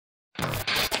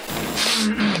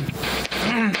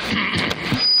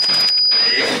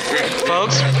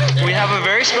Folks, we have a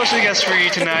very special guest for you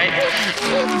tonight.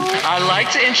 I'd like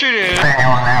to introduce...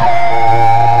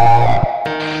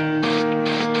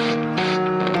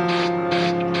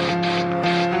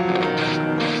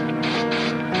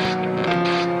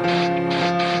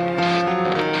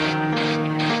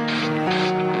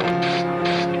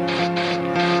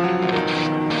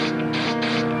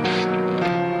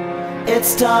 It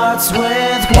starts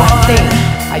with one thing,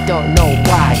 I don't know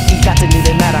why. It doesn't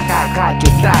even matter how hard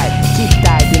you try. Keep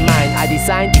that in mind, I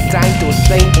designed it trying to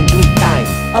explain in due time.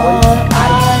 All I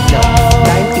know,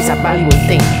 time is a valuable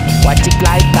thing. Watch it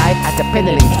glide by as the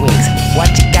pendulum swings.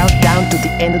 Watch it count down to the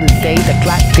end of the day. The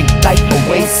clock ticks right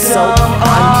away, so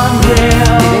unreal.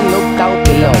 Didn't look down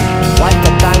below. Watch the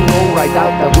time go right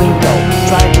out the window.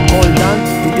 Try to hold on,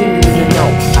 didn't even know.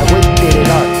 I waited it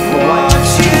all, but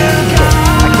watch you go.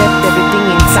 I kept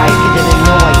everything inside, it didn't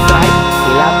know I tried.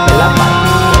 Hilap,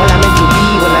 what I meant to be,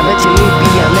 what I eventually be,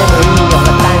 a memory of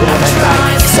the time when I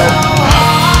tried so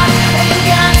hard and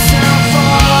got so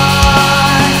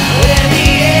far. In the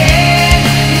end,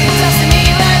 it doesn't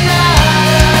even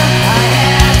matter. I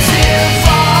had to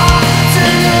fall to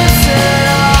lose it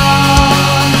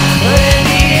all. In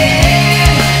the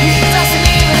end, it doesn't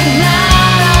even matter.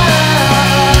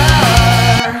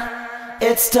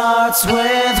 It starts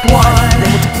with one.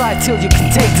 Then multiply till you can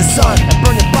take the sun and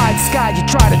burn it by the sky you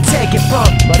try to take it from.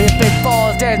 But if it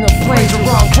falls, there's no place you're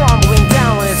wrong. Crumbling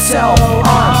down on itself,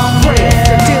 unreal.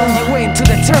 They're dealing you in to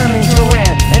determine your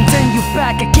end, and then you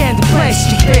back again to place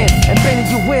you've been, and bending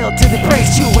your will till they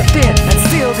praise you within, and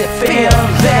still they feel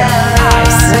their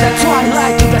eyes. And the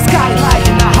twilight to the skylight,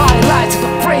 and the highlights of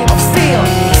the frame of steel.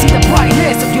 See the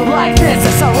brightness of your likeness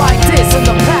as I write this on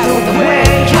the path of the way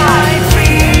I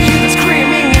feel. You the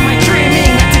screaming in my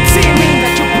dreaming, not it seeming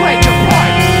that you played your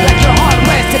part. Like your heart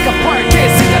race, take apart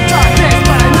this in the darkness,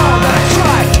 but I know that I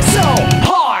tried so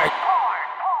hard.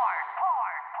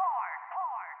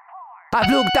 I've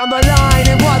looked down the line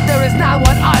and what there is not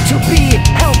what ought to be.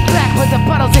 Held back by the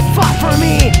battles they fought for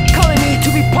me, calling me to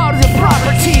be part of the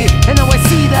property. And now I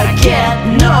see that I get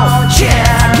no chance,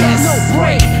 I get no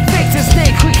break. Fix and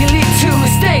snake quickly lead to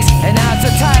mistakes, and as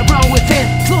the tide run within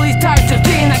slowly starts to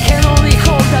thin, I can only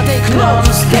hope that they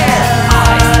close their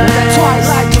eyes. And the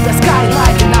twilight to the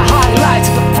skylight, and the highlights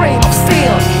of the frame of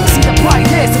steel. See the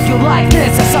brightness of your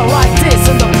likeness as I write this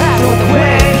on the path of the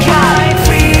way I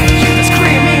feel. You the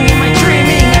screaming in my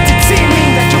dreaming, not it seeming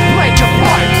that you played your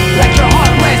part. Like your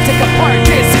heart race, take apart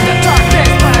this in the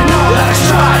darkness, but I know that I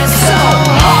tried so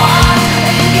hard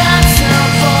and got so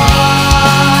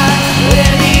far.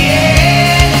 In the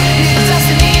end, it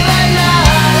doesn't even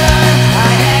matter.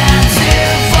 I had to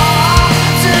fall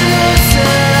to lose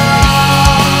it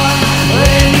all.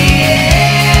 In the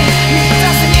end, it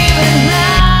doesn't even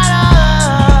matter.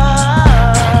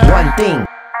 One thing,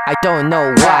 I don't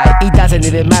know why. It doesn't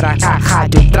even matter how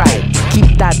hard you try.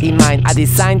 Keep that in mind, I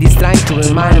designed this trying to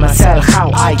remind myself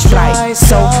how I tried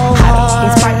so hard.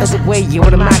 In spite of the way you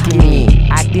were mocking me,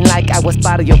 acting like I was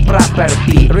part of your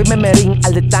property, remembering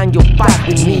all the time you fought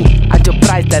with me at your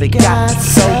price that it got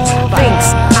so things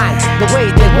and the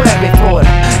way they were before.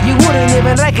 You wouldn't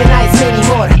even recognize me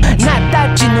anymore. Not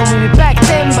that you knew me back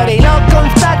then, but it all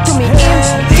comes back to me in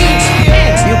the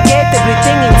end. You get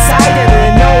everything inside, I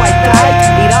didn't know I tried.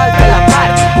 It all fell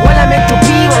apart. What I meant to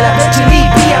be, what I eventually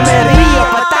be, a memory of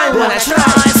a time when I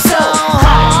tried so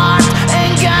hard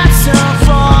and got so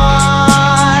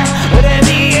far. But in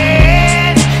the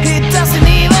end, it doesn't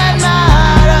even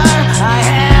matter. I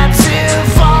had to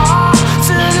fall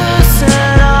to lose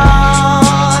it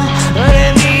all. But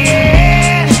in the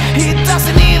end, it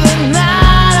doesn't even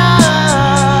matter.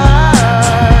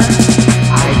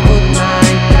 I put my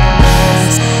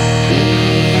trust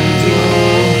in you,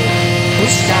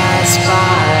 pushed as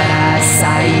far as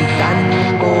I can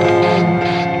go.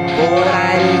 For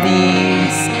all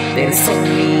this, there's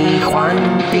only one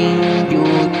thing you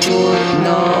should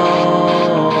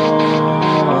know.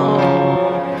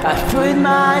 I put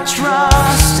my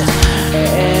trust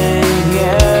in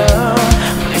you,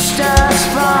 pushed as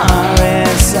far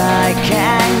as I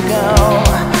can go.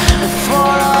 For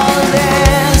all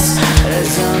this,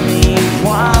 there's only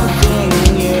one thing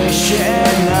you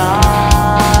should know.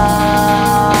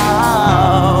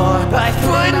 I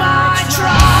put my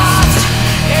trust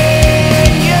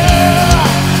in you,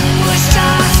 pushed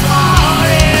as far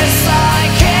as I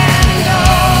can go.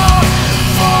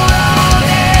 For all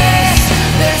this,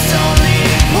 there's only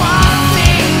one thing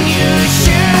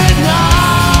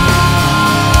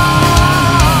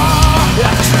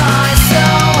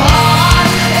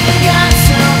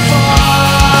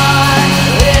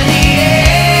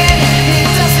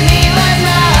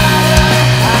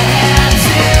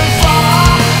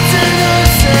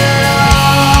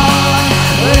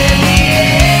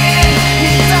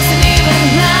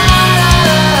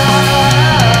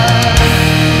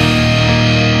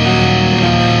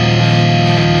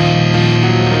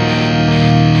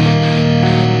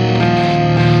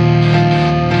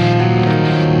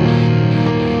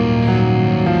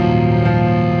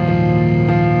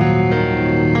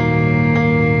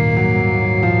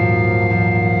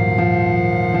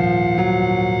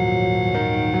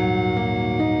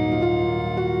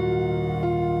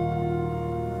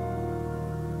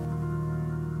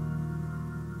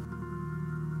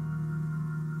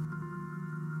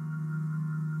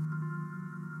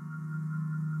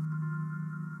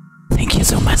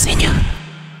so much, señor.